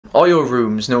OYO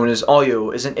Rooms, known as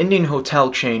OYO, is an Indian hotel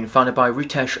chain founded by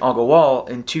Ritesh Agarwal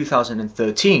in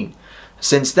 2013.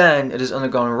 Since then, it has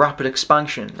undergone rapid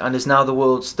expansion and is now the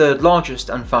world's third largest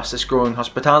and fastest growing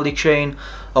hospitality chain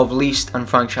of leased and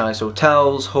franchised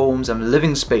hotels, homes and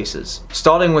living spaces.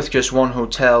 Starting with just one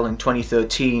hotel in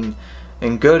 2013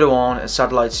 in Gurgaon, a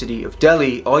satellite city of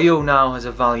Delhi, OYO now has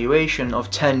a valuation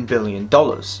of $10 billion.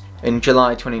 In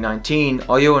July 2019,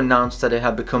 OYO announced that it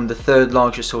had become the third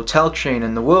largest hotel chain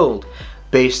in the world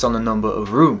based on the number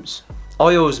of rooms.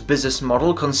 OYO's business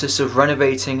model consists of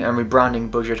renovating and rebranding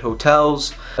budget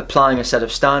hotels, applying a set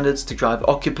of standards to drive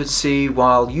occupancy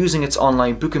while using its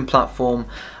online booking platform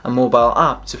and mobile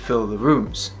app to fill the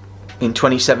rooms. In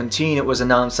 2017, it was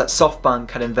announced that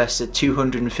Softbank had invested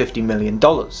 $250 million.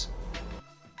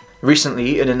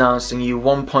 Recently, it announced a new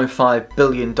 $1.5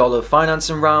 billion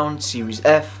financing round, Series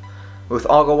F, with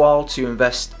Agarwal to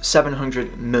invest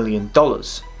 $700 million.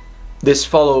 This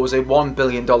follows a $1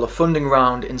 billion funding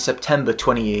round in September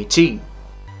 2018.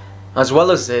 As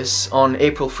well as this, on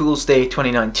April Fool's Day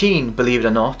 2019, believe it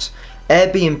or not,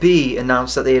 Airbnb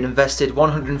announced that they had invested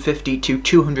 $150 to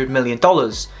 $200 million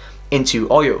into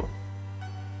OYO.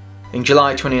 In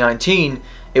July 2019,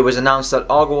 it was announced that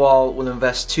Agarwal will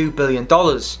invest $2 billion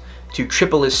to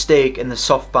triple his stake in the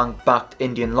Softbank-backed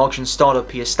Indian lodging startup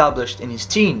he established in his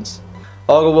teens.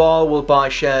 Agarwal will buy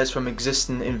shares from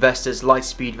existing investors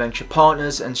Lightspeed Venture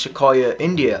Partners and Sequoia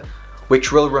India,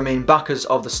 which will remain backers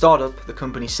of the startup, the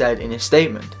company said in a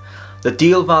statement. The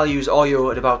deal values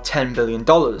OYO at about $10 billion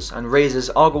and raises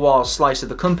Agarwal's slice of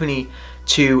the company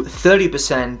to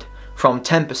 30% from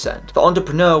 10%. The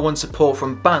entrepreneur wants support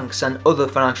from banks and other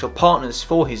financial partners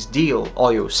for his deal,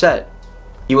 OYO said.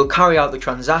 He will carry out the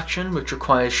transaction, which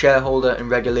requires shareholder and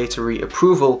regulatory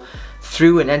approval,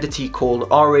 through an entity called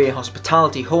RA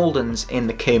Hospitality Holdings in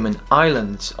the Cayman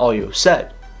Islands, OYO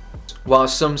said. While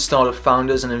some startup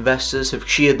founders and investors have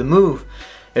cheered the move,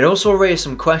 it also raised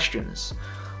some questions.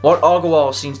 What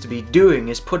Agarwal seems to be doing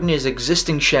is putting his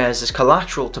existing shares as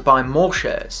collateral to buy more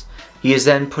shares. He is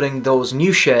then putting those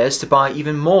new shares to buy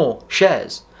even more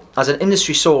shares. As an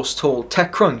industry source told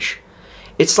TechCrunch,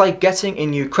 it's like getting a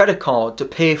new credit card to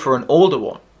pay for an older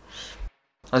one.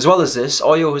 As well as this,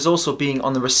 OYO is also being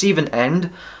on the receiving end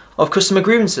of customer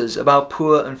grievances about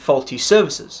poor and faulty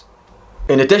services.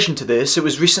 In addition to this, it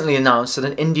was recently announced that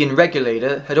an Indian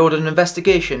regulator had ordered an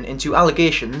investigation into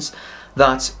allegations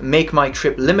that Make My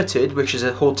Trip Limited, which is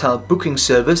a hotel booking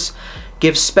service,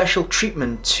 gives special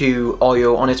treatment to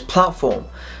OYO on its platform,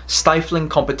 stifling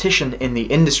competition in the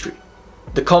industry.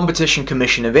 The Competition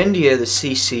Commission of India, the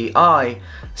CCI,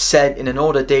 said in an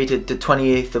order dated the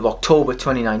 28th of October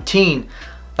 2019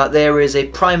 that there is a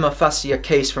prima facie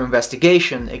case for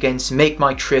investigation against Make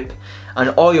My Trip and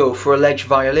OYO for alleged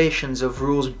violations of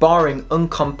rules barring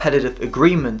uncompetitive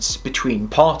agreements between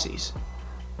parties.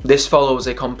 This follows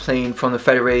a complaint from the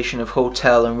Federation of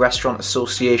Hotel and Restaurant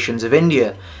Associations of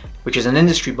India, which is an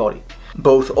industry body.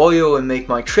 Both OYO and Make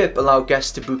My Trip allow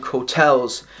guests to book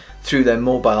hotels through their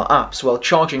mobile apps while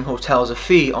charging hotels a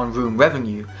fee on room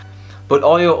revenue, but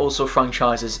OYO also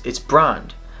franchises its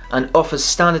brand and offers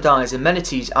standardized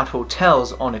amenities at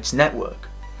hotels on its network.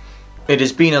 It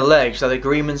has been alleged that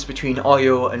agreements between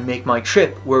OYO and Make My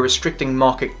Trip were restricting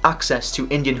market access to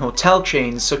Indian hotel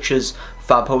chains such as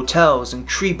Fab Hotels and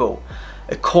Tribo,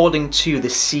 according to the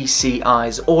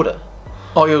CCI's order.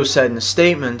 OYO said in a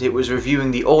statement it was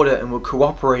reviewing the order and would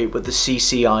cooperate with the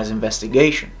CCI's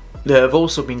investigation. There have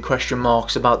also been question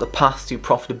marks about the path to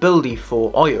profitability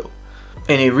for OYO.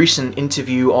 In a recent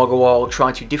interview, Agarwal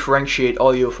tried to differentiate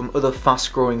OYO from other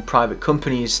fast-growing private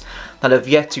companies that have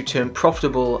yet to turn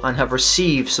profitable and have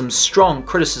received some strong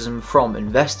criticism from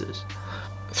investors.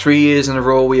 3 years in a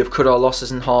row we have cut our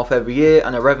losses in half every year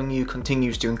and our revenue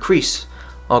continues to increase,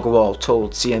 Agarwal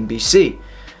told CNBC.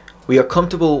 We are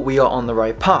comfortable we are on the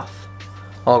right path,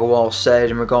 Agarwal said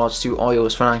in regards to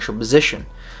OYO's financial position.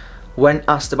 When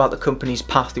asked about the company's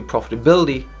path to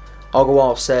profitability,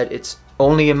 Agarwal said it's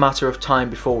only a matter of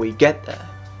time before we get there.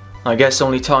 I guess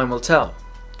only time will tell.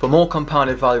 For more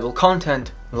compounded valuable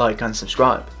content, like and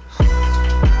subscribe.